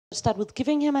start with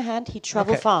giving him a hand. He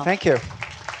traveled Okay, far. thank you.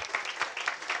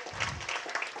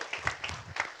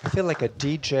 I feel like a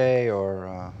DJ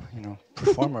or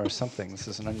performer or something. This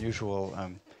is an unusual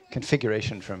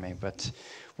configuration for me, but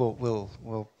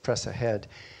we'll press ahead.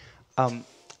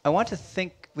 I want to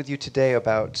think with you today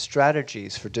about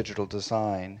strategies for digital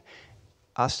design.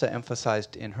 Asta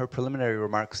emphasized in her preliminary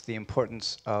remarks the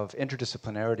importance of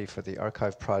interdisciplinarity for the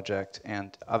archive project,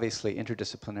 and obviously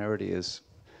interdisciplinarity is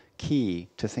key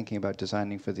to thinking about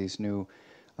designing for these new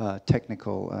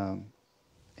technical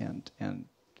and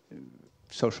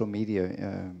social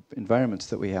media environments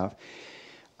that we have.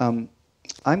 I'm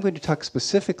going to talk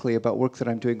specifically about work that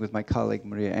I'm doing with my colleague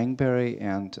Maria Engberg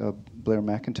and Blair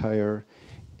McIntyre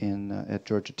at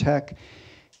Georgia Tech.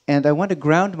 And I want to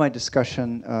ground my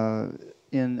discussion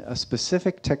in a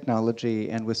specific technology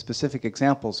and with specific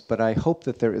examples, but I hope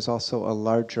that there is also a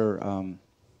larger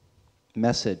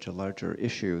message, a larger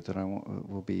issue that I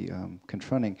will be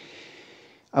confronting.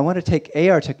 I want to take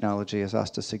AR technology, as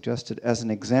Asta suggested, as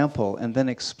an example, and then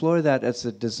explore that as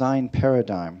a design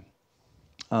paradigm.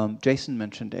 Jason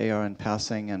mentioned AR in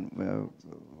passing, and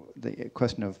the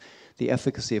question of the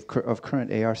efficacy of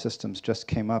current AR systems just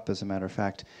came up, as a matter of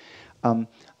fact.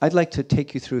 I'd like to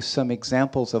take you through some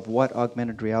examples of what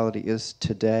augmented reality is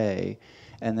today,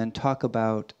 and then talk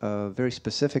about a very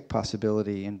specific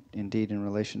possibility, indeed in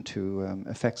relation to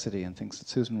effexity and things that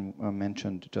Susan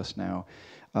mentioned just now,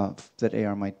 that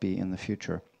AR might be in the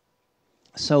future.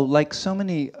 So like so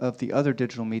many of the other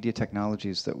digital media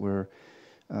technologies that we're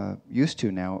used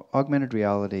to now, augmented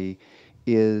reality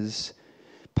has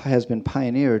been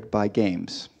pioneered by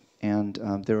games. And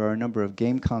there are a number of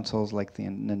game consoles like the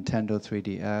Nintendo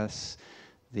 3DS,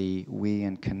 the Wii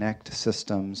and Kinect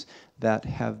systems that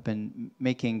have been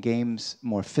making games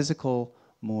more physical,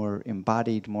 more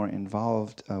embodied, more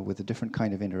involved, with a different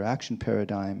kind of interaction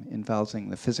paradigm involving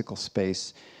the physical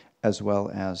space as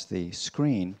well as the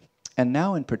screen. And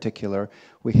now in particular,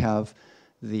 we have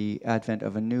the advent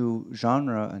of a new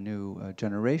genre, a new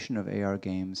generation of AR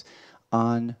games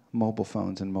on mobile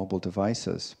phones and mobile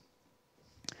devices.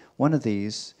 One of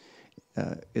these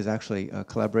is actually a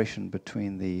collaboration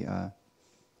between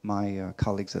my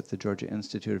colleagues at the Georgia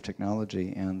Institute of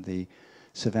Technology and the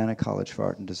Savannah College for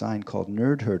Art and Design, called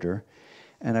Nerd Herder.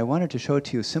 And I wanted to show it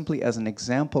to you simply as an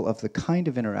example of the kind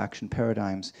of interaction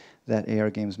paradigms that AR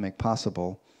games make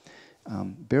possible.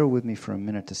 Bear with me for a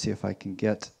minute to see if I can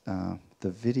get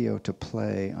the video to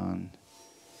play on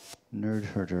Nerd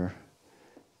Herder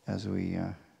as we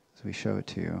show it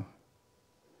to you.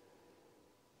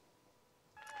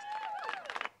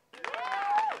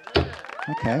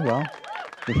 Okay, well,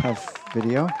 we have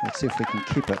video. Let's see if we can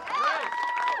keep it.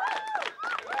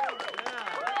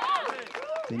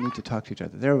 They need to talk to each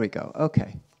other. There we go.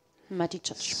 Okay.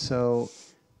 So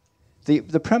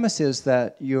the premise is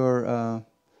that you're,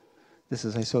 this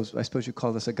is, I suppose you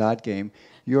call this a God game.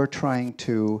 You're trying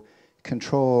to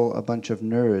control a bunch of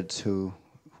nerds who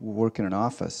work in an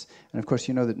office. And of course,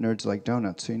 you know that nerds like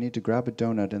donuts. So you need to grab a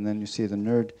donut, and then you see the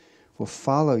nerd will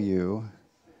follow you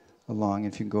along.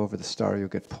 If you can go over the star, you'll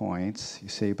get points, you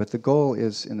see. But the goal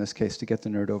is, in this case, to get the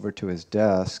nerd over to his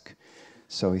desk.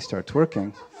 So he starts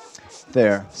working.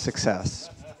 There, success.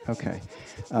 Okay.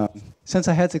 Since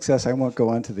I had success, I won't go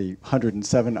on to the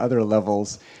 107 other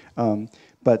levels.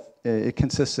 But it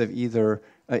consists of either,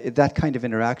 that kind of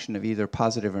interaction of either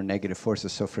positive or negative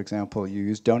forces. So for example, you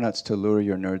use donuts to lure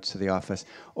your nerds to the office,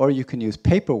 or you can use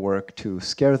paperwork to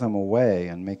scare them away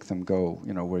and make them go,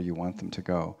 where you want them to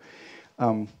go.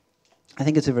 I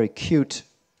think it's a very cute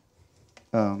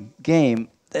game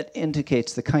that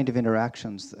indicates the kind of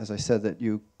interactions, as I said,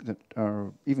 that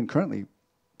are even currently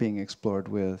being explored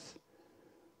with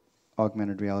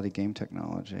augmented reality game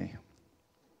technology.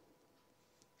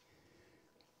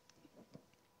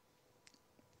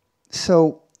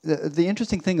 So the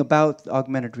interesting thing about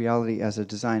augmented reality as a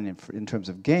design in terms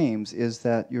of games is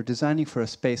that you're designing for a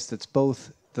space that's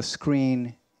both the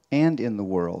screen and in the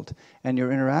world, and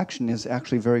your interaction is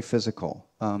actually very physical.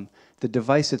 The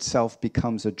device itself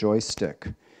becomes a joystick.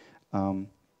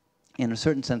 In a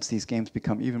certain sense, these games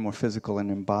become even more physical and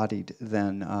embodied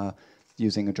than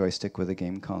using a joystick with a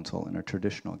game console in a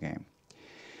traditional game.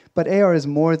 But AR is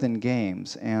more than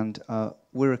games, and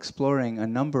we're exploring a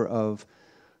number of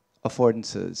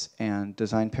affordances and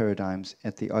design paradigms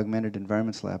at the Augmented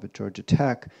Environments Lab at Georgia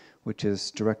Tech, which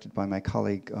is directed by my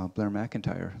colleague Blair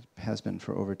McIntyre, has been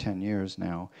for over 10 years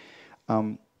now.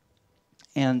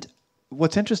 And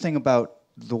what's interesting about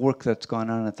the work that's gone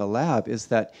on at the lab is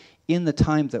that in the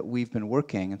time that we've been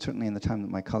working, and certainly in the time that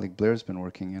my colleague Blair's been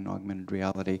working in augmented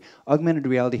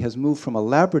reality has moved from a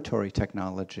laboratory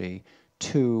technology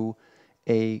to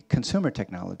a consumer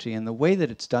technology. And the way that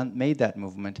it's made that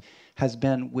movement has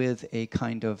been with a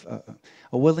kind of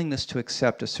a willingness to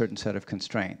accept a certain set of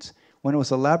constraints. When it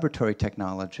was a laboratory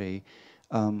technology,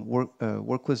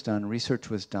 work was done, research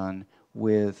was done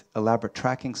with elaborate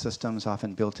tracking systems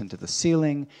often built into the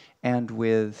ceiling and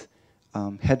with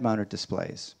head-mounted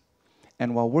displays.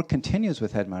 And while work continues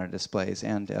with head-mounted displays,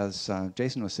 and as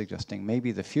Jason was suggesting,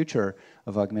 maybe the future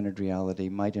of augmented reality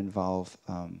might involve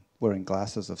wearing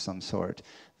glasses of some sort,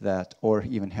 or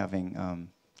even having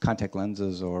contact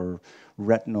lenses or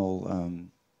retinal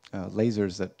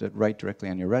lasers that write directly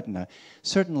on your retina.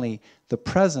 Certainly, the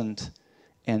present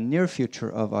and near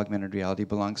future of augmented reality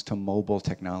belongs to mobile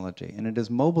technology. And it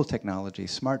is mobile technology,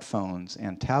 smartphones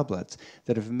and tablets,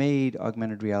 that have made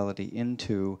augmented reality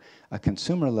into a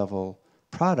consumer-level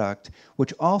product,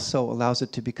 which also allows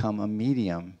it to become a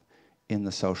medium in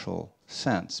the social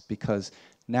sense, because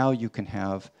now you can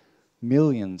have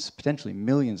millions, potentially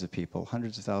millions of people,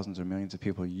 hundreds of thousands or millions of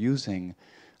people using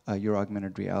your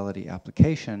augmented reality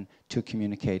application to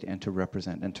communicate and to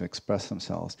represent and to express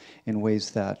themselves in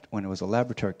ways that, when it was a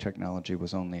laboratory technology,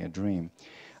 was only a dream.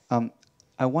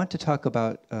 I want to talk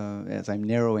about, as I'm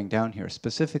narrowing down here,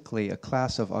 specifically a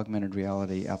class of augmented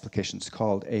reality applications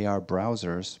called AR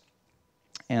browsers.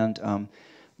 And I'm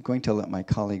going to let my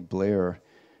colleague Blair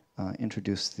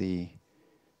introduce the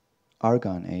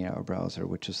Argon AR browser,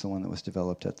 which is the one that was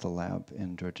developed at the lab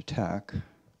in Georgia Tech.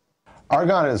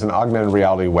 Argon is an augmented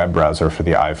reality web browser for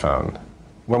the iPhone.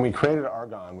 When we created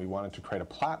Argon, we wanted to create a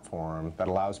platform that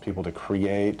allows people to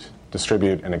create,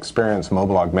 distribute, and experience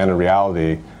mobile augmented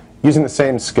reality using the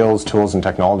same skills, tools, and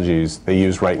technologies they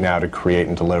use right now to create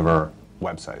and deliver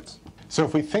websites. So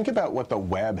if we think about what the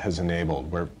web has enabled,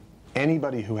 where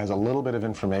anybody who has a little bit of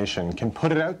information can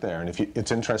put it out there, and if it's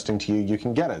interesting to you, you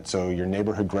can get it. So your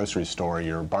neighborhood grocery store,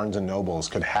 your Barnes & Nobles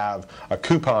could have a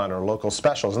coupon or local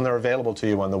specials, and they're available to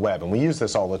you on the web, and we use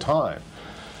this all the time.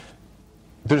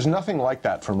 There's nothing like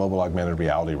that for mobile augmented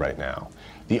reality right now.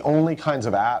 The only kinds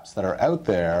of apps that are out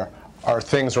there are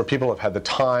things where people have had the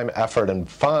time, effort, and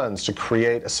funds to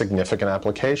create a significant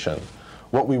application.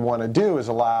 What we want to do is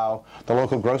allow the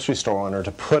local grocery store owner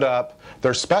to put up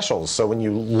their specials. So when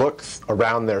you look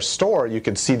around their store, you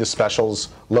can see the specials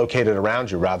located around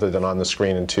you rather than on the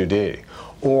screen in 2D.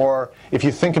 Or if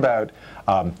you think about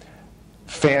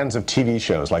fans of TV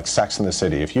shows like Sex and the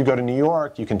City, if you go to New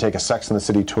York, you can take a Sex and the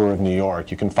City tour of New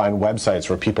York. You can find websites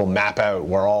where people map out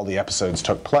where all the episodes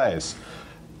took place.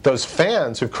 Those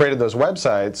fans who've created those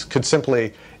websites could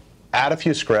simply add a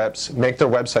few scripts, make their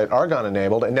website Argon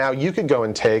enabled, and now you could go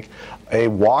and take a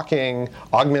walking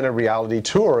augmented reality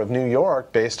tour of New York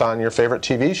based on your favorite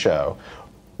TV show.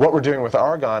 What we're doing with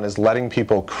Argon is letting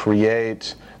people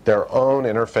create their own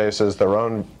interfaces, their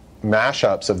own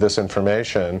mashups of this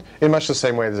information in much the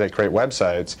same way that they create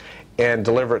websites and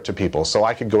deliver it to people. So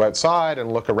I could go outside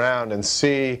and look around and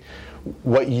see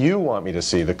what you want me to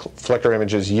see, the Flickr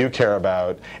images you care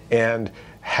about, and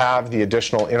have the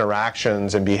additional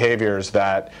interactions and behaviors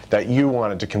that you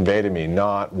wanted to convey to me,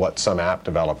 not what some app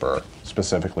developer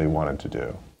specifically wanted to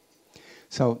do.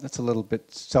 So that's a little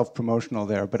bit self-promotional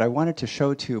there, but I wanted to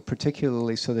show to you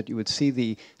particularly so that you would see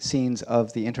the scenes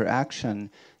of the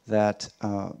interaction that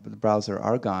the browser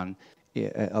Argon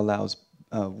allows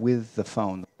with the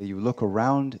phone. You look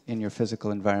around in your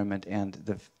physical environment,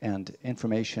 and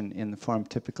information in the form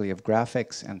typically of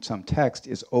graphics and some text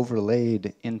is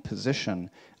overlaid in position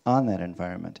on that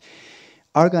environment.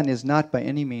 Argon is not by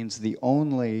any means the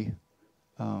only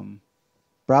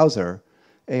browser,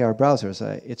 AR browsers.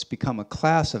 It's become a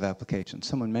class of applications.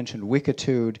 Someone mentioned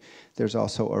Wikitude. There's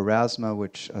also Erasma,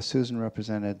 which Susan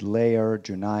represented, Layer,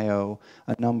 Junaio,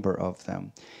 a number of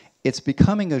them. It's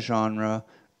becoming a genre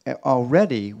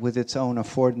already with its own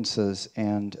affordances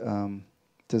and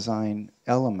design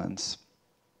elements.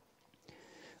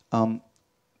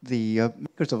 The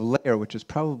makers of Layer, which is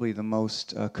probably the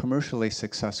most commercially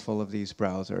successful of these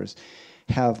browsers,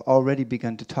 have already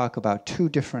begun to talk about two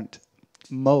different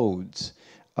modes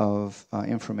of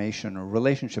information or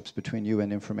relationships between you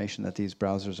and information that these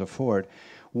browsers afford.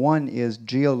 One is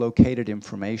geolocated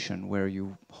information, where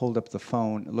you hold up the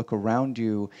phone, look around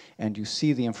you, and you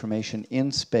see the information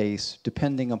in space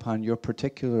depending upon your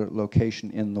particular location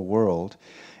in the world.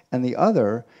 And the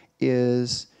other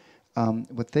is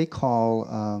what they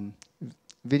call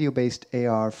video-based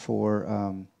AR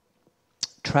for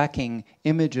tracking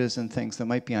images and things that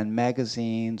might be on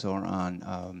magazines or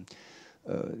on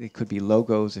it could be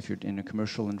logos if you're in a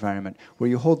commercial environment, where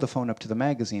you hold the phone up to the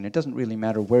magazine. It doesn't really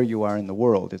matter where you are in the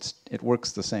world. It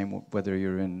works the same whether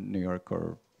you're in New York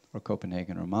or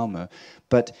Copenhagen or Malmö.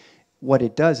 But what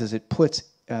it does is it puts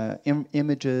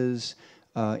images,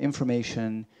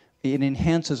 information. It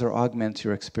enhances or augments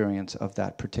your experience of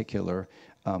that particular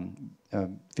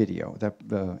video, that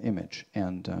image,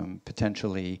 and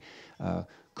potentially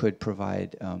could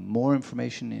provide more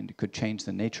information, and it could change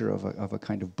the nature of a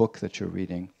kind of book that you're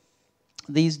reading.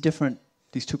 These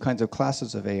two kinds of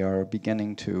classes of AR are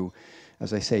beginning to,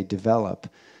 as I say, develop,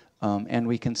 and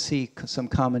we can see some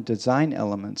common design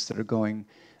elements that are going,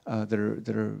 that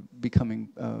are becoming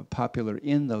popular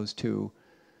in those two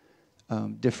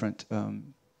different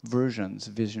versions,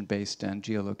 vision-based and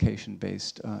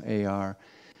geolocation-based AR.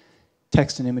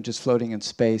 Text and images floating in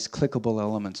space, clickable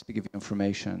elements to give you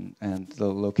information, and the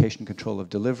location control of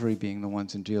delivery being the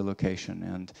ones in geolocation,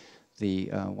 and the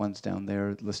ones down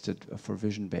there listed for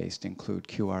vision-based include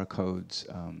QR codes.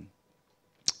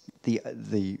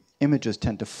 The images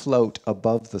tend to float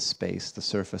above the space, the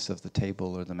surface of the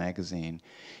table or the magazine,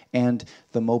 and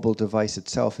the mobile device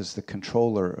itself is the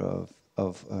controller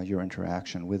of your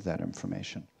interaction with that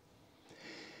information.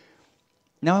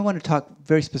 Now I want to talk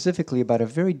very specifically about a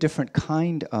very different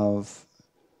kind of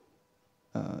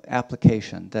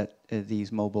application that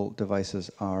these mobile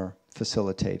devices are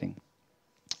facilitating.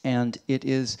 And it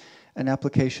is an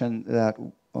application that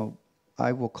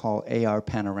I will call AR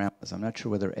panoramas. I'm not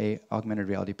sure whether augmented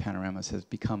reality panoramas has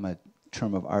become a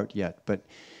term of art yet, but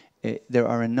there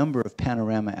are a number of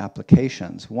panorama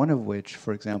applications, one of which,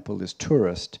 for example, is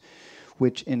Tourist,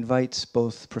 which invites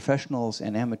both professionals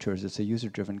and amateurs, it's a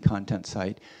user-driven content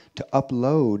site, to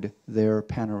upload their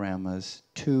panoramas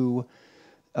to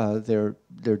their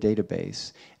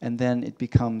database. And then it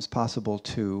becomes possible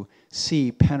to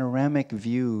see panoramic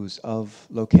views of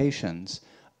locations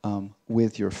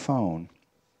with your phone.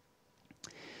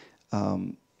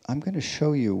 I'm going to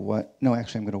show you what, no,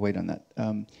 actually I'm going to wait on that.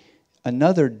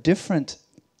 Another different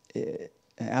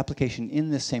application in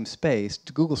this same space,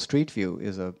 Google Street View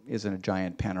is a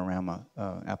giant panorama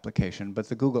application, but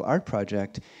the Google Art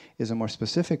Project is a more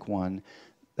specific one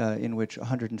in which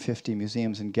 150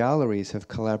 museums and galleries have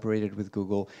collaborated with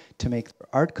Google to make their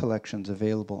art collections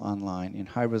available online in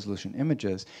high-resolution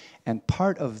images. And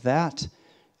part of that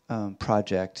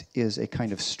project is a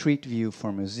kind of street view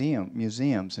for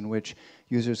museums in which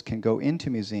users can go into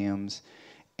museums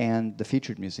and the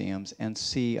featured museums and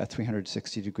see a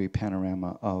 360-degree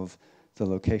panorama of the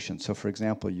location. So for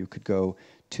example, you could go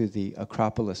to the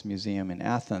Acropolis Museum in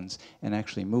Athens and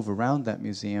actually move around that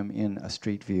museum in a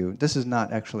street view. This is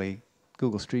not actually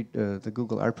Google Street, the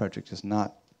Google Art Project is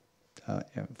not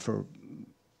for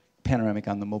panoramic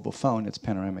on the mobile phone, it's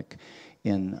panoramic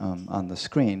in, on the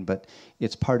screen, but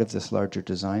it's part of this larger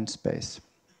design space.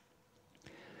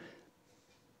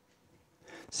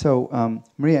 So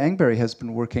Maria Engberg has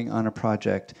been working on a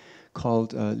project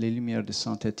called Les Lumières de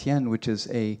Saint-Étienne, which is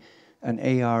an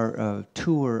AR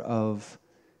tour of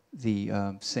the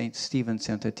St. Stephen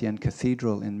Saint-Étienne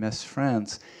Cathedral in Metz,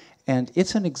 France. And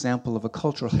it's an example of a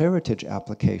cultural heritage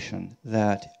application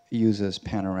that uses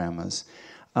panoramas.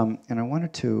 And I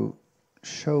wanted to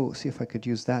see if I could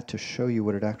use that to show you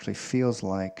what it actually feels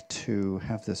like to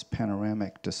have this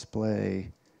panoramic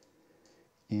display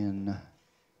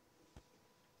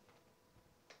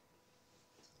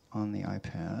on the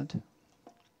iPad.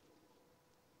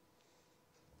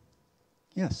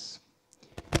 Yes.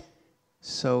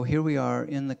 So here we are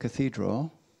in the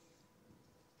cathedral.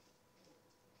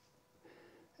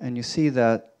 And you see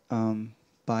that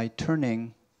by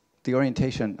turning the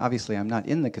orientation, obviously I'm not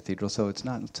in the cathedral, so it's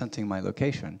not sensing my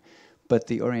location, but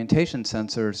the orientation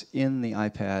sensors in the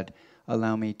iPad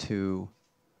allow me to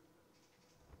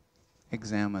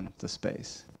examine the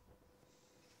space.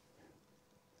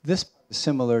 This is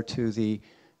similar to the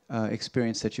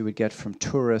experience that you would get from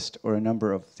Tourist or a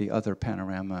number of the other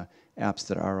panorama apps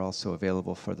that are also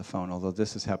available for the phone, although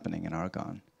this is happening in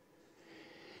Argon.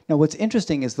 Now what's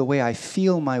interesting is the way I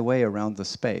feel my way around the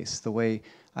space, the way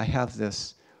I have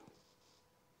this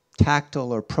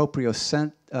tactile or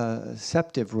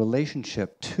proprioceptive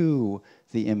relationship to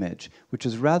the image, which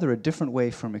is rather a different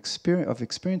way from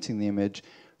experiencing the image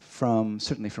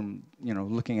certainly from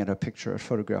looking at a picture, a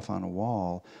photograph on a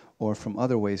wall, or from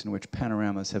other ways in which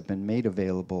panoramas have been made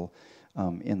available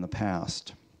in the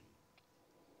past.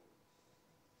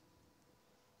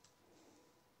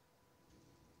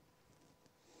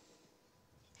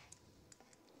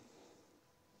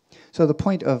 So the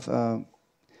point of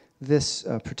this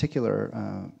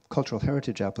particular cultural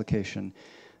heritage application,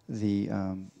 the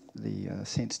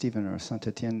St. Stephen or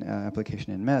Saint-Étienne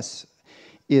application in Metz,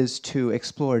 is to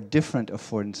explore different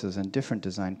affordances and different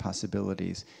design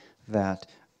possibilities that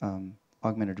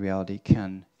augmented reality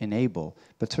can enable.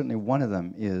 But certainly one of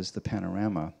them is the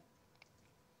panorama.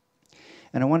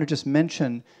 And I want to just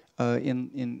mention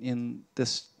in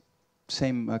this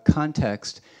same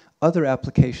context, other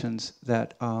applications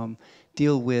that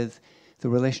deal with the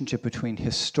relationship between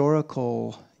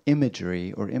historical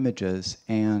imagery or images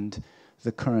and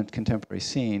the current contemporary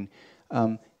scene.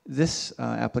 This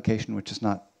application, which is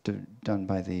not done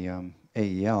by the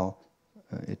AEL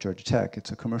at Georgia Tech,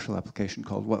 it's a commercial application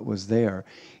called What Was There,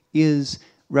 is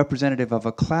representative of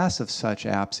a class of such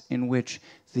apps in which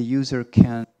the user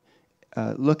can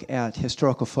look at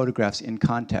historical photographs in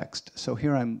context. So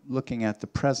here I'm looking at the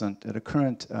present, at a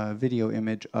current video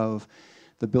image of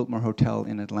the Biltmore Hotel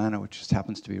in Atlanta, which just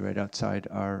happens to be right outside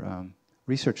our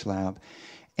research lab.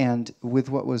 And with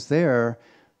What Was There,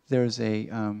 there's a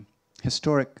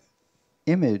historic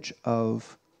image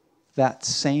of that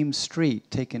same street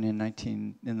taken in the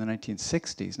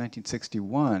 1960s,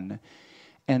 1961.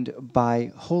 And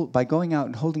by going out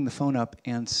and holding the phone up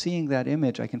and seeing that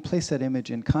image, I can place that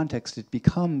image in context. It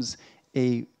becomes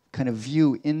a kind of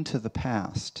view into the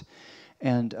past.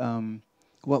 And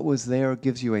What Was There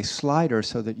gives you a slider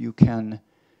so that you can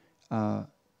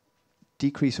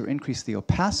decrease or increase the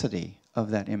opacity of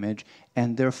that image,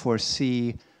 and therefore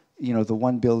see, you know, the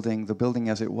one building, the building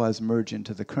as it was, merge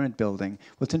into the current building.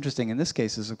 What's interesting in this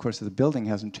case is, of course, the building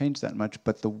hasn't changed that much,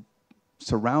 but the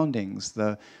surroundings,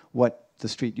 what the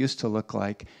street used to look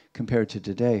like compared to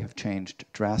today, have changed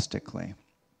drastically.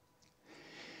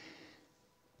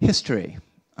 History.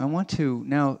 I want to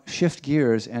now shift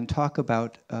gears and talk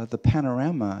about the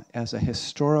panorama as a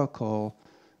historical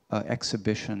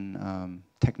exhibition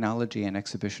technology and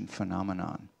exhibition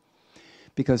phenomenon.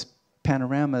 Because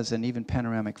panoramas and even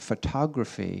panoramic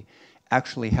photography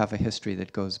actually have a history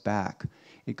that goes back.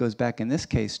 It goes back in this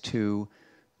case to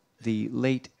the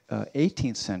late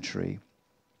 18th century,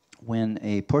 when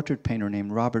a portrait painter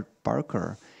named Robert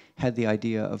Barker had the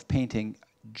idea of painting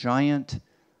giant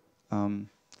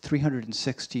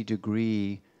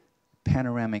 360-degree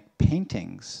panoramic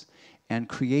paintings and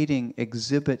creating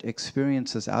exhibit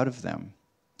experiences out of them,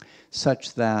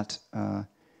 such that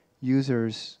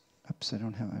users, oops, I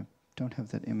don't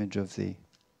have that image of the,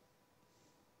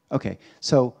 okay,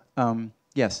 so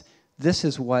yes, this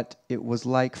is what it was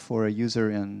like for a user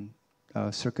in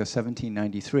circa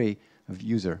 1793, a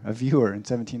viewer in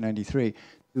 1793,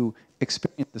 to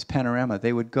experience this panorama.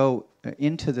 They would go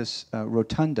into this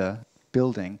rotunda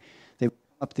building, they would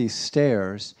come up these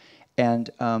stairs, and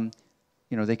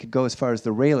you know, they could go as far as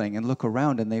the railing and look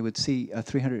around, and they would see a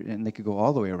 300, and they could go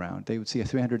all the way around. They would see a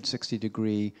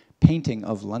 360-degree painting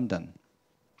of London.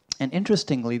 And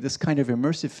interestingly, this kind of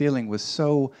immersive feeling was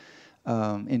so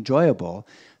enjoyable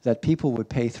that people would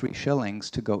pay 3 shillings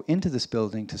to go into this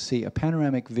building to see a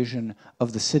panoramic vision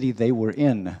of the city they were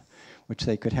in, which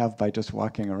they could have by just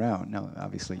walking around. Now,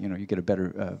 obviously, you know, you get a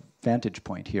better vantage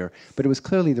point here, but it was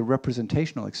clearly the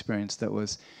representational experience that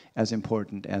was as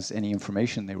important as any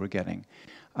information they were getting.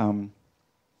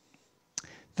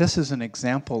 This is an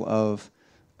example of,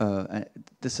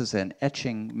 this is an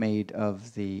etching made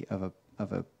of a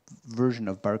version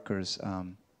of Barker's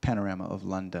panorama of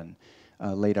London,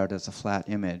 laid out as a flat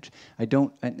image.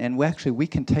 We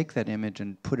can take that image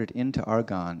and put it into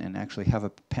Argon and actually have a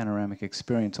panoramic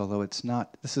experience, although it's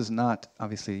not, this is not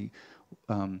obviously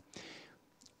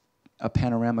a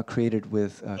panorama created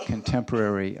with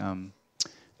contemporary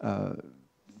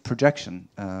projection,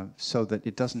 so that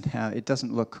it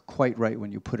doesn't look quite right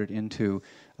when you put it into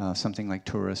something like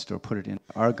Tourist or put it in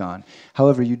Argon.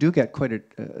 However, you do get quite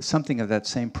something of that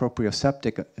same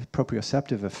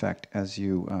proprioceptive effect as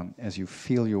you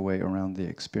feel your way around the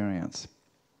experience.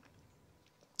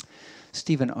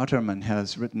 Stephen Otterman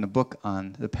has written a book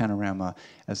on the panorama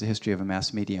as a history of a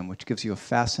mass medium, which gives you a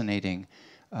fascinating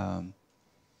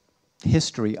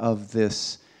history of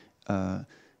this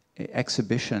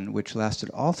exhibition, which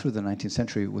lasted all through the 19th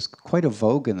century. It was quite a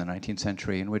vogue in the 19th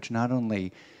century, in which not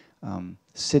only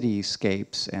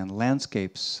cityscapes and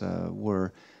landscapes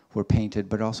were painted,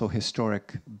 but also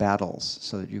historic battles,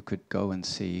 so that you could go and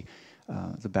see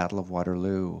the Battle of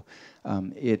Waterloo.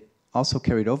 It also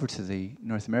carried over to the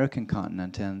North American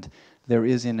continent, and there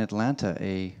is in Atlanta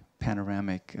a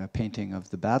panoramic painting of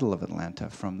the Battle of Atlanta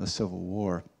from the Civil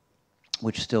War,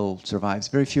 which still survives.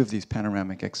 Very few of these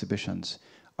panoramic exhibitions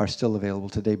are still available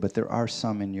today, but there are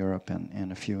some in Europe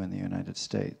and a few in the United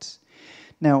States.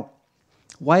 Now,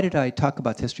 why did I talk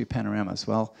about history panoramas?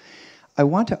 Well, I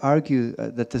want to argue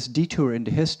that this detour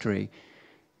into history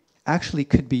actually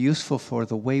could be useful for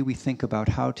the way we think about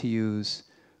how to use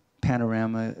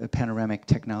panoramic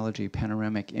technology,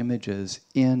 panoramic images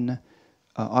in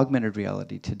augmented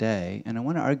reality today. And I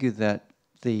want to argue that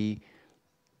the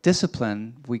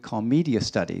discipline we call media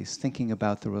studies, thinking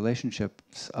about the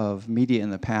relationships of media in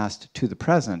the past to the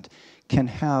present, can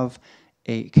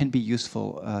be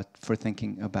useful for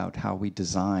thinking about how we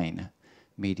design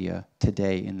media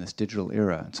today in this digital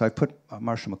era. And so I put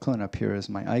Marshall McLuhan up here as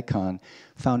my icon,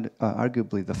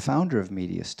 arguably the founder of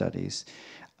media studies,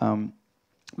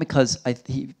 because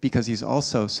he's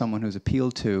also someone who's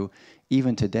appealed to,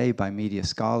 even today, by media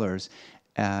scholars.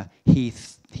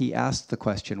 He asked the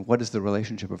question, what is the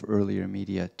relationship of earlier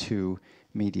media to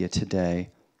media today?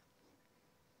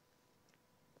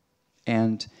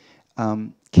 And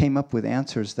came up with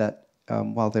answers that,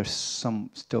 while there's some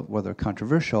still rather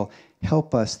controversial,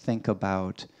 help us think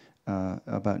about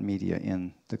media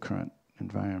in the current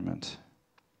environment.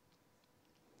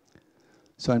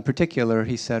 So in particular,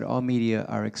 he said all media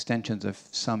are extensions of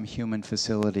some human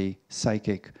facility,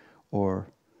 psychic or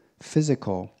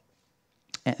physical.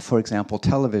 For example,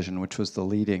 television, which was the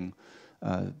leading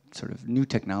sort of new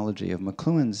technology of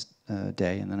McLuhan's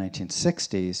day in the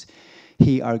 1960s,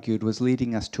 he argued was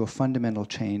leading us to a fundamental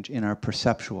change in our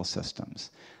perceptual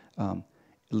systems,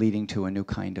 leading to a new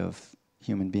kind of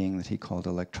human being that he called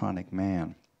electronic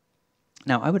man.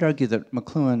 Now, I would argue that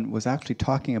McLuhan was actually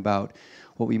talking about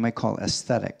what we might call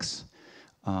aesthetics,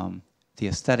 the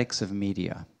aesthetics of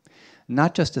media.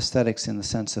 Not just aesthetics in the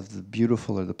sense of the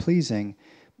beautiful or the pleasing,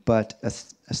 but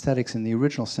aesthetics in the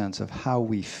original sense of how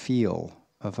we feel,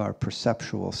 of our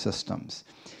perceptual systems.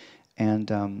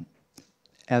 And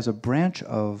as a branch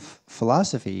of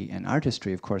philosophy and art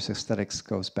history, of course, aesthetics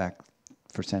goes back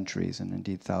for centuries and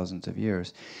indeed thousands of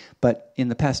years. But in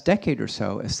the past decade or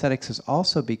so, aesthetics has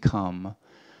also become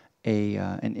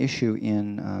an issue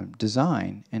in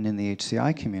design and in the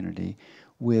HCI community,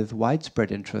 with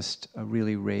widespread interest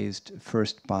really raised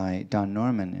first by Don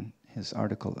Norman in his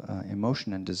article,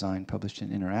 Emotion and Design, published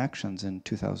in Interactions in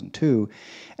 2002,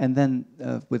 and then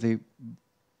with a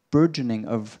burgeoning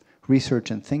of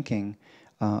research and thinking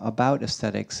about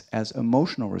aesthetics as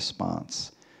emotional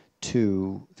response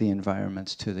to the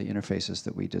environments, to the interfaces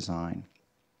that we design.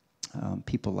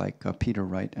 People like Peter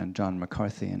Wright and John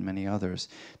McCarthy and many others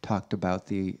talked about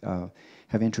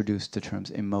have introduced the terms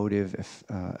emotive,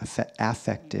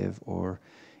 affective, or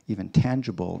even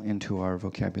tangible into our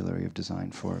vocabulary of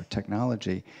design for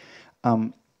technology.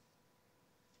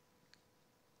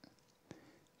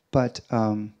 But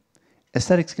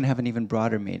aesthetics can have an even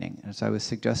broader meaning. As I was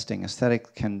suggesting, aesthetics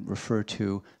can refer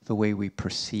to the way we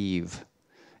perceive.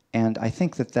 And I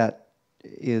think that that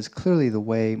is clearly the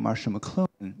way Marshall McLuhan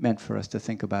meant for us to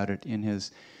think about it in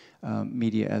his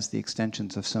media as the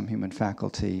extensions of some human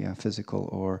faculty, physical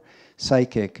or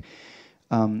psychic,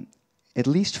 at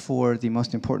least for the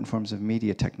most important forms of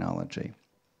media technology.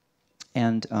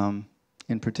 And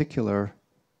in particular,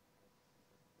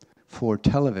 for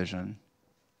television,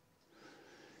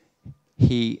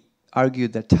 he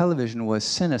argued that television was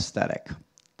synesthetic,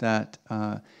 that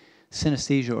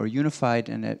synesthesia, or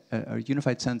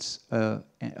unified sense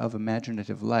of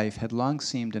imaginative life, had long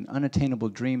seemed an unattainable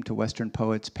dream to Western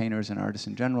poets, painters, and artists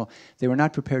in general. They were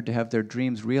not prepared to have their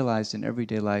dreams realized in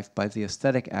everyday life by the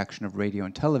aesthetic action of radio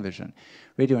and television.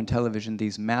 Radio and television,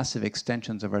 these massive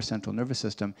extensions of our central nervous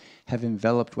system, have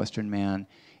enveloped Western man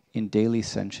in daily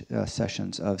sessions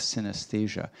of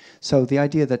synesthesia. So the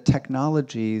idea that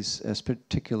technologies, as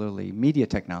particularly media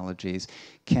technologies,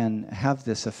 can have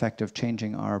this effect of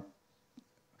changing our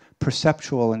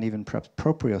perceptual and even perhaps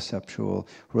proprioceptual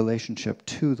relationship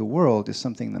to the world is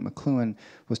something that McLuhan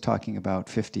was talking about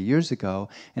 50 years ago,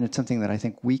 and it's something that I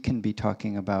think we can be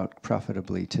talking about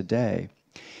profitably today.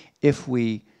 If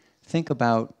we think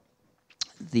about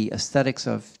the aesthetics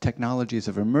of technologies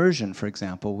of immersion, for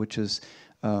example, which is,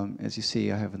 as you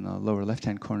see, I have in the lower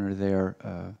left-hand corner there,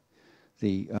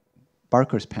 the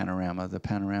Barker's panorama, the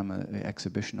panorama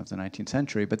exhibition of the 19th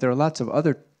century, but there are lots of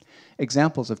other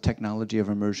examples of technology of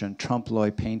immersion,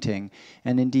 trompe-l'oeil painting,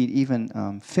 and indeed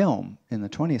even film in the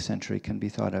 20th century can be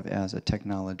thought of as a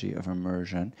technology of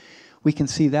immersion. We can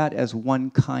see that as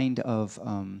one kind of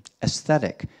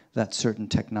aesthetic that certain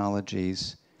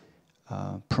technologies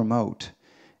promote.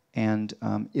 And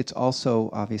it's also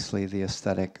obviously the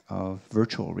aesthetic of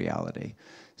virtual reality.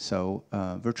 So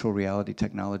virtual reality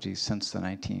technology since the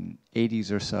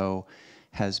 1980s or so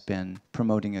has been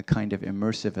promoting a kind of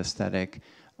immersive aesthetic,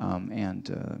 and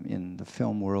in the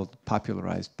film world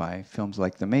popularized by films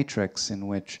like The Matrix, in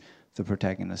which the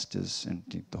protagonist is, and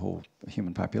the whole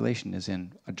human population is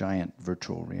in a giant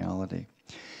virtual reality.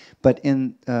 But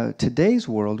in today's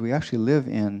world, we actually live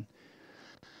in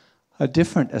a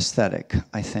different aesthetic,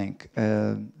 I think,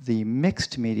 the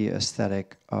mixed media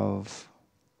aesthetic of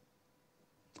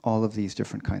all of these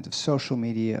different kinds of social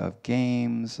media, of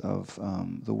games, of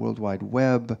the World Wide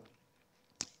Web,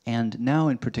 and now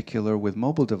in particular with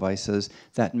mobile devices,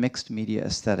 that mixed media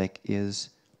aesthetic is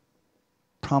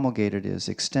promulgated, is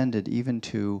extended even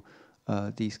to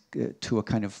to a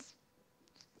kind of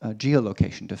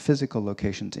geolocation, to physical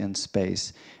locations in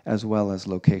space, as well as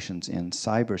locations in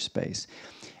cyberspace.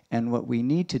 And what we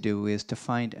need to do is to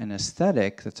find an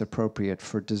aesthetic that's appropriate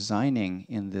for designing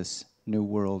in this new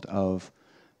world of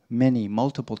many,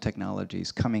 multiple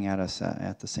technologies coming at us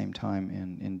at the same time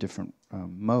in different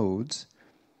modes.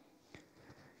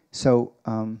 So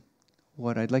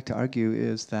what I'd like to argue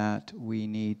is that we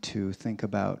need to think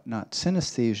about not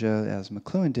synesthesia, as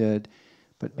McLuhan did,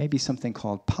 but maybe something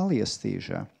called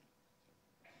polyesthesia.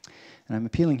 And I'm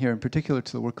appealing here in particular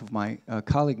to the work of my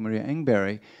colleague Maria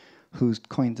Engberg, who's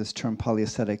coined this term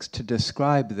polyaesthetics to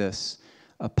describe this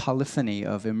polyphony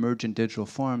of emergent digital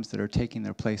forms that are taking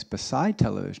their place beside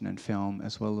television and film,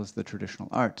 as well as the traditional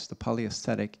arts. The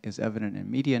polyaesthetic is evident in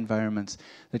media environments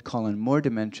that call in more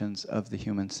dimensions of the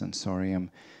human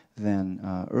sensorium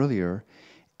than earlier.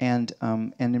 And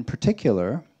in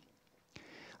particular,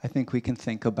 I think we can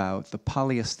think about the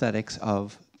polyaesthetics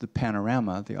of the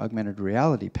panorama, the augmented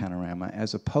reality panorama,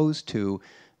 as opposed to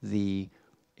the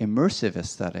immersive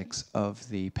aesthetics of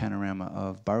the panorama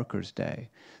of Barker's day.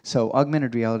 So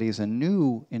augmented reality is a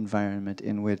new environment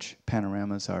in which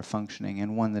panoramas are functioning,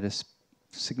 and one that is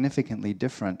significantly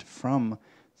different from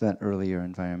that earlier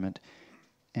environment,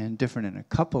 and different in a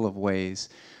couple of ways.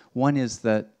 One is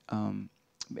that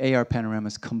AR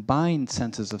panoramas combine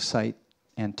senses of sight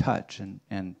and touch,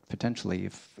 and potentially,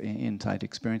 if inside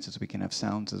experiences, we can have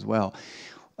sounds as well.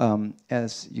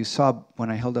 As you saw when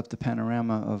I held up the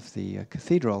panorama of the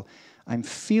cathedral, I'm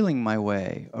feeling my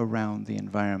way around the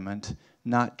environment,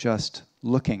 not just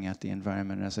looking at the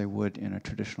environment as I would in a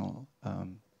traditional,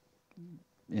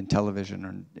 in television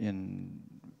or in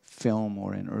film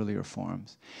or in earlier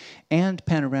forms. And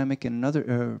panoramic in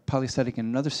another, polyaesthetic in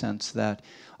another sense, that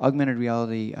augmented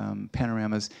reality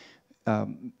panoramas,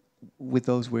 with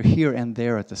those we're here and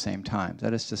there at the same time.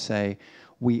 That is to say,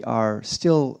 we are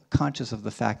still conscious of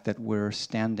the fact that we're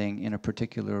standing in a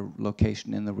particular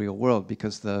location in the real world,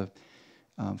 because the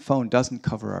phone doesn't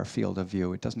cover our field of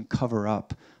view. It doesn't cover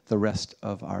up the rest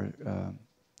of our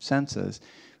senses.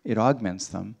 It augments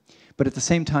them. But at the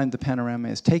same time, the panorama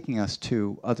is taking us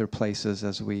to other places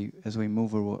as we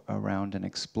move around and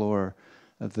explore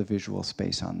the visual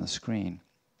space on the screen.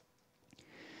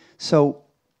 So,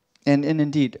 and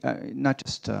indeed, not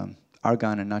just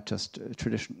Argon and not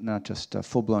just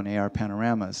full-blown AR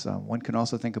panoramas. One can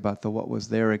also think about the what was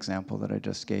there example that I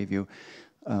just gave you,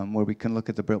 where we can look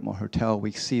at the Biltmore Hotel.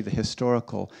 We see the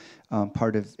historical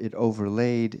part of it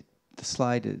overlaid. The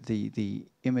slide, the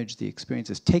image, the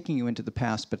experience is taking you into the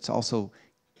past, but it's also,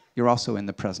 you're also in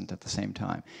the present at the same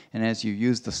time. And as you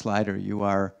use the slider, you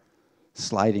are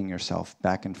sliding yourself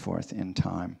back and forth in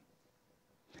time.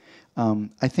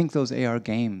 I think those AR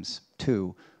games,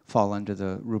 too, fall under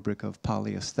the rubric of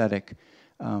polyaesthetic.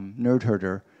 Nerd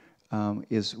Herder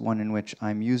is one in which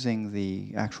I'm using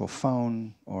the actual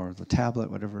phone or the tablet,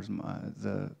 whatever is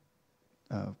the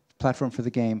platform for the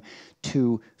game,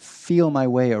 to feel my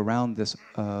way around this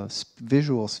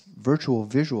virtual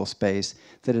visual space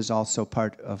that is also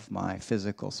part of my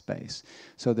physical space.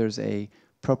 So there's a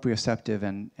proprioceptive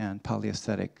and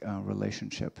polyaesthetic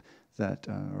relationship, that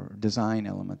or design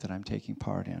element that I'm taking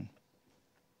part in.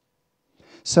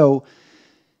 So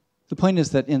the point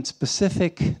is that in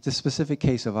the specific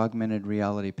case of augmented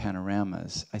reality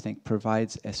panoramas, I think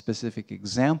provides a specific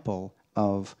example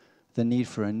of the need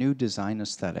for a new design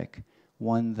aesthetic,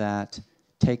 one that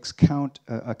takes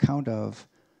account of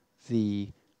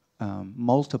the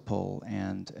multiple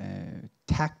and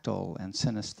tactile and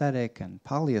synesthetic and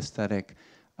polyaesthetic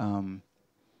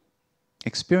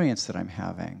experience that I'm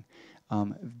having,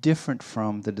 different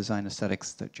from the design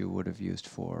aesthetics that you would have used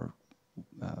for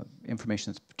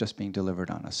information that's just being delivered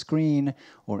on a screen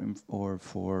or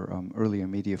for earlier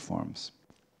media forms.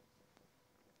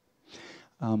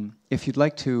 If you'd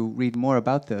like to read more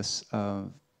about this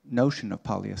notion of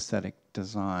polyaesthetic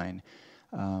design,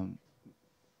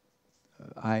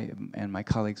 I and my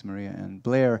colleagues Maria and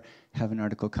Blair have an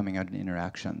article coming out in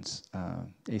Interactions,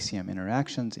 ACM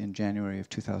Interactions, in January of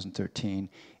 2013,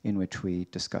 in which we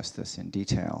discuss this in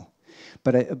detail.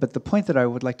 But the point that I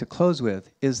would like to close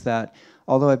with is that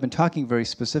although I've been talking very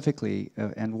specifically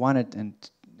and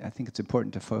I think it's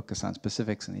important to focus on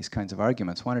specifics in these kinds of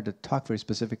arguments, wanted to talk very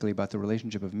specifically about the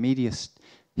relationship of media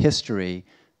history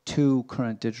to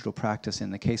current digital practice in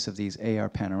the case of these AR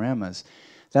panoramas.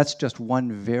 That's just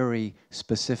one very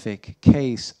specific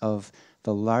case of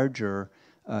the larger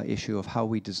issue of how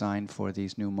we design for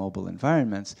these new mobile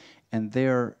environments. And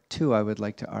there, too, I would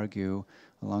like to argue,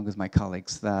 along with my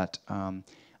colleagues, that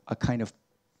a kind of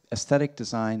aesthetic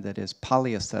design that is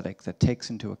polyaesthetic, that takes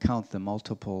into account the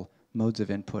multiple modes of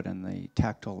input and the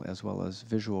tactile as well as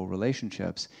visual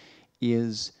relationships,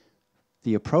 is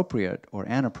the appropriate or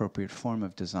an appropriate form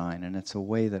of design. And it's a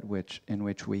way that in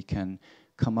which we can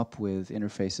come up with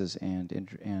interfaces and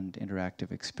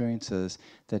interactive experiences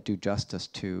that do justice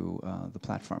to the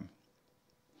platform.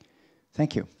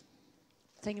 Thank you.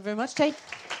 Thank you very much, Tate.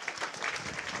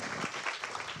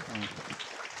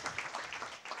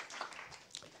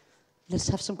 Let's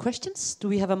have some questions. Do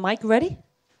we have a mic ready?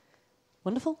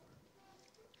 Wonderful.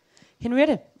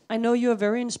 Henriette, I know you are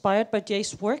very inspired by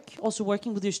Jay's work, also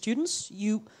working with your students.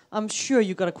 I'm sure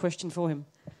you got a question for him.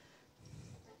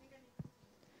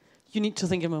 You need to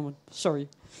think a moment. Sorry.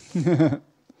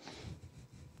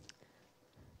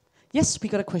 Yes, we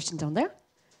got a question down there.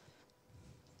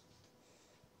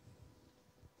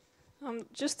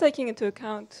 Just taking into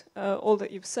account all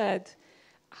that you've said,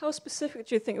 how specific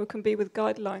do you think we can be with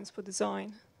guidelines for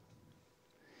design?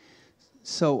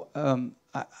 So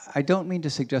I don't mean to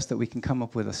suggest that we can come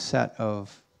up with a set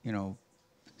of 10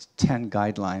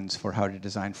 guidelines for how to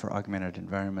design for augmented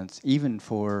environments, even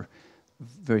for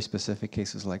very specific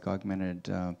cases like augmented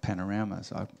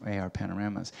panoramas, AR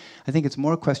panoramas. I think it's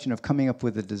more a question of coming up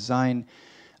with a design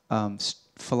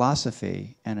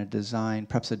philosophy and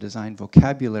perhaps a design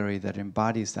vocabulary that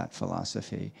embodies that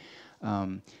philosophy,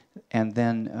 and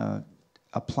then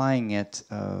applying it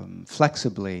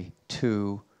flexibly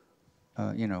to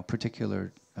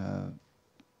particular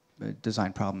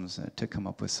design problems to come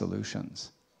up with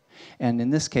solutions. And in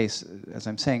this case, as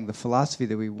I'm saying, the philosophy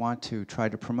that we want to try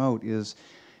to promote is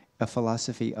a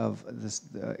philosophy of this,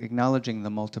 acknowledging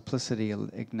the multiplicity,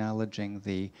 acknowledging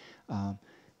the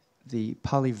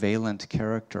polyvalent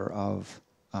character of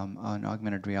an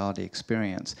augmented reality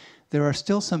experience. There are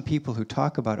still some people who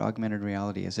talk about augmented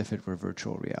reality as if it were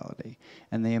virtual reality.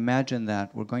 And they imagine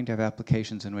that we're going to have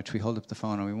applications in which we hold up the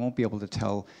phone and we won't be able to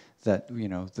tell that,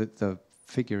 the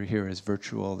figure here is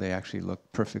virtual. They actually look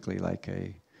perfectly like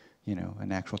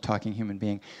an actual talking human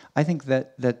being. I think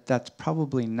that's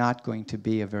probably not going to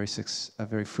be a very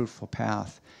fruitful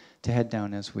path to head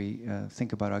down as we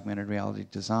think about augmented reality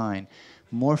design.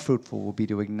 More fruitful will be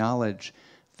to acknowledge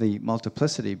the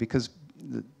multiplicity, because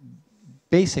the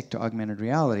basic to augmented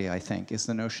reality, I think, is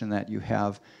the notion that you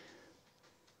have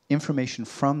information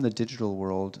from the digital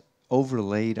world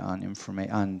overlaid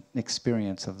on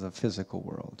experience of the physical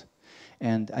world.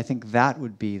 And I think that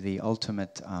would be the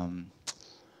ultimate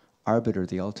arbiter,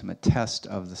 the ultimate test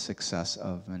of the success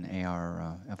of an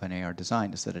AR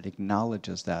design, is that it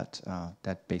acknowledges that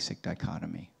basic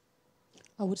dichotomy.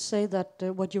 I would say that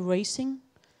what you're raising,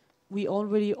 we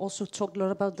already also talked a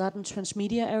lot about that in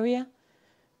transmedia area,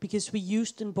 because we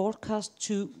used in broadcast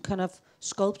to kind of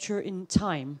sculpture in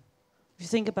time. If you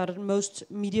think about it, most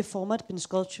media format been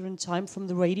sculptured in time from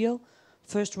the radio.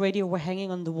 First radio were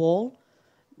hanging on the wall,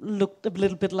 looked a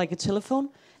little bit like a telephone,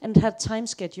 and had time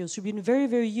schedules. So we've been very,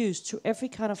 very used to every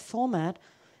kind of format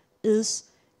is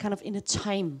kind of in a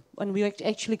time. And we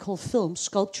actually call film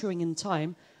sculpturing in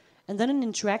time. And then in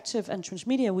interactive and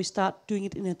transmedia, we start doing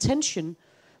it in attention.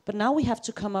 But now we have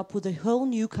to come up with a whole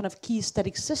new kind of key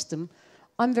aesthetic system.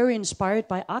 I'm very inspired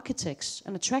by architects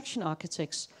and attraction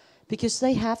architects, because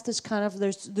they have this kind of,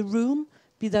 there's the room,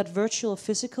 be that virtual or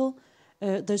physical,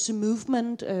 there's a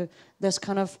movement, there's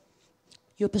kind of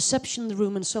your perception in the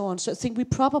room and so on. So I think we're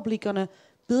probably going to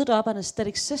build up an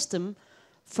aesthetic system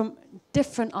from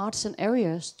different arts and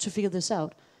areas to figure this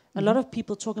out. Mm-hmm. A lot of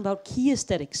people talking about key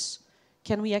aesthetics.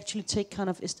 Can we actually take kind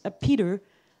of, Peter,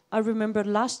 I remember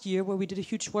last year where we did a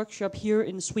huge workshop here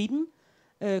in Sweden,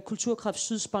 Kulturkraft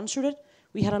Syd sponsored it.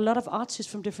 We had a lot of artists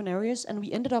from different areas, and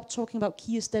we ended up talking about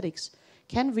key aesthetics.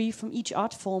 Can we, from each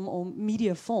art form or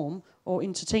media form or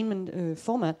entertainment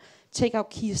format, take out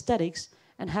key aesthetics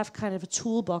and have kind of a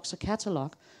toolbox, a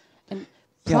catalog? And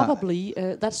probably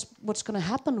that's what's going to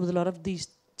happen with a lot of these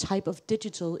type of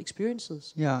digital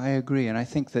experiences. Yeah, I agree, and I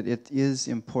think that it is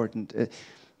important.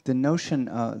 The notion,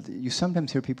 you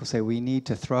sometimes hear people say we need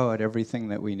to throw out everything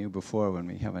that we knew before when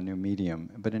we have a new medium.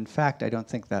 But in fact, I don't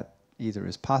think that either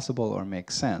is possible or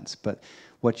makes sense. But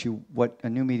what a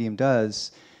new medium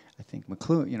does, I think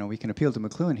McLuhan, we can appeal to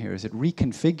McLuhan here, is it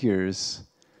reconfigures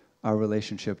our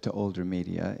relationship to older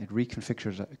media. It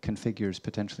configures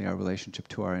potentially our relationship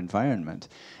to our environment.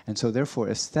 And so therefore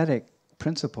aesthetic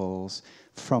principles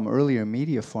from earlier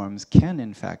media forms can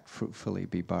in fact fruitfully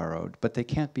be borrowed, but they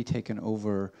can't be taken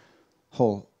over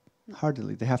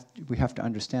wholeheartedly. We have to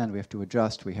understand, we have to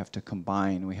adjust, we have to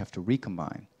combine, we have to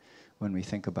recombine when we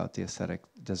think about the aesthetic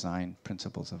design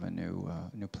principles of a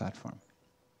new platform.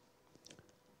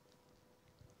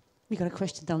 We got a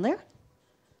question down there.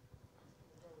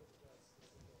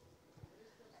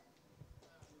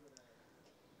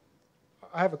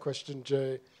 I have a question,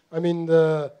 Jay. I mean,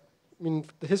 the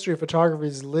history of photography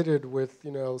is littered with,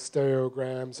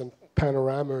 stereograms and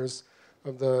panoramas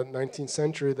of the 19th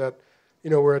century that,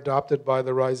 were adopted by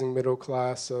the rising middle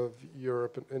class of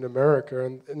Europe and America.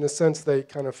 And in a sense, they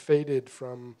kind of faded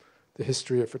from the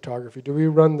history of photography. Do we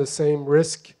run the same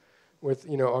risk with,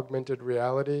 augmented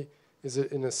reality? Is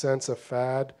it, in a sense, a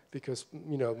fad? Because,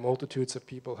 multitudes of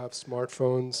people have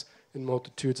smartphones and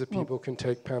multitudes of people can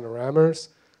take panoramas.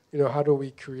 How do we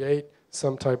create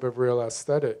some type of real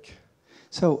aesthetic?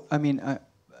 So, I mean,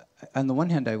 on the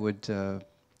one hand, I would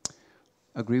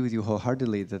agree with you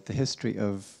wholeheartedly that the history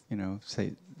of,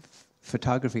 say,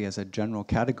 photography as a general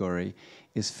category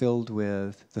is filled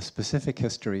with the specific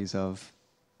histories of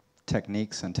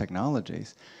techniques and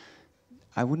technologies.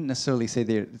 I wouldn't necessarily say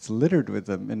it's littered with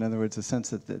them. In other words, the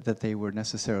sense that they were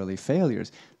necessarily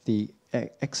failures. The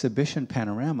exhibition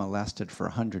panorama lasted for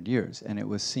 100 years, and it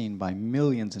was seen by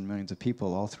millions and millions of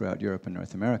people all throughout Europe and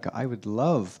North America. I would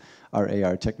love our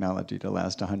AR technology to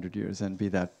last 100 years and be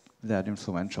that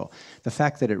influential. The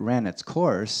fact that it ran its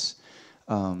course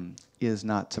is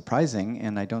not surprising,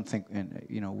 and I don't think,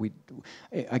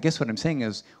 I guess what I'm saying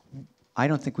is, I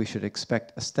don't think we should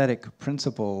expect aesthetic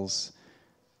principles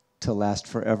to last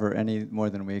forever any more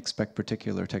than we expect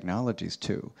particular technologies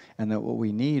to. And that what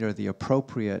we need are the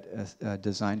appropriate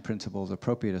design principles,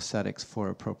 appropriate aesthetics for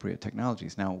appropriate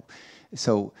technologies. Now,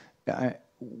 so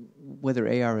whether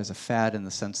AR is a fad in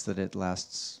the sense that it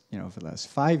lasts, if it lasts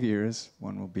 5 years,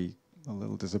 one will be a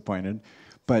little disappointed.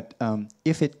 But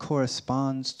if it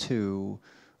corresponds to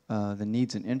the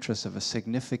needs and interests of a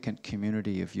significant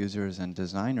community of users and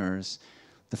designers,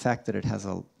 the fact that it has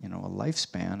a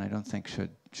lifespan, I don't think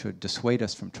should dissuade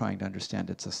us from trying to understand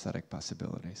its aesthetic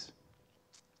possibilities.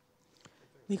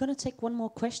 We're going to take one more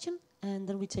question, and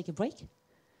then we take a break.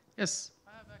 Yes,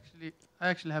 I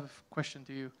actually have a question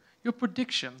to you. Your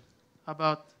prediction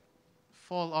about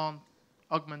fall on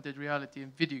augmented reality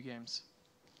in video games.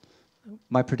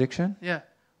 My prediction? Yeah.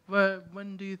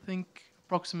 When do you think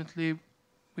approximately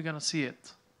we're going to see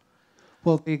it?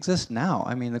 Well, they exist now.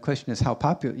 I mean, the question is how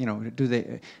popular.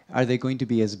 Are they going to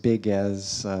be as big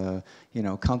as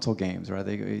console games, or are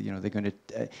they they're going to?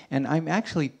 And I'm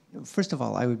actually, first of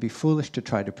all, I would be foolish to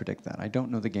try to predict that. I don't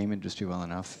know the game industry well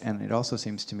enough, and it also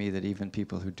seems to me that even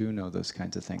people who do know those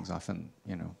kinds of things often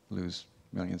lose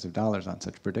millions of dollars on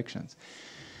such predictions.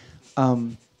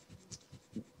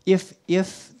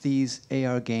 If these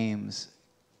AR games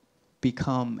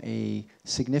become a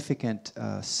significant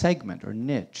segment or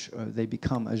niche, or they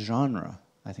become a genre,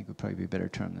 I think would probably be a better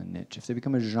term than niche. If they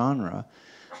become a genre,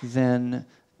 then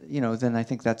I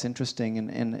think that's interesting,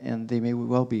 and they may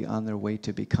well be on their way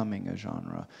to becoming a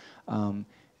genre.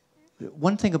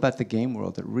 One thing about the game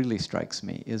world that really strikes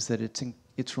me is that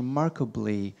it's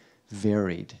remarkably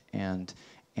varied, and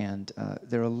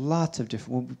there are lots of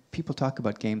different. When people talk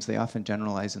about games, they often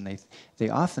generalize, and they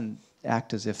often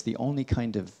act as if the only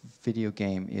kind of video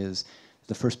game is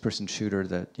the first-person shooter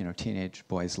that teenage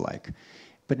boys like.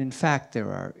 But in fact, there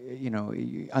are,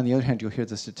 on the other hand, you'll hear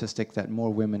the statistic that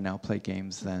more women now play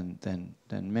games than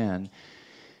men.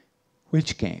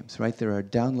 Which games, right? There are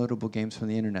downloadable games from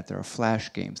the internet. There are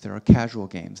flash games. There are casual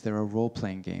games. There are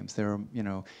role-playing games. There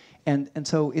are, and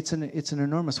so it's an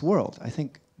enormous world. I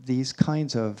think these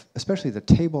kinds of, especially the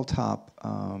tabletop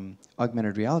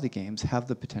augmented reality games, have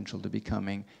the potential to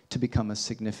become a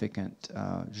significant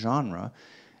genre,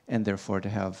 and therefore to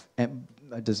have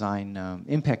a design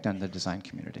impact on the design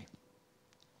community.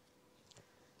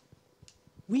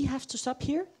 We have to stop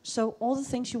here. So all the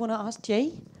things you want to ask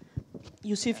Jay,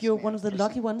 you see if you're one of the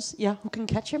lucky ones, who can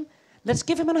catch him. Let's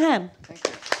give him a hand. Thank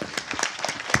you.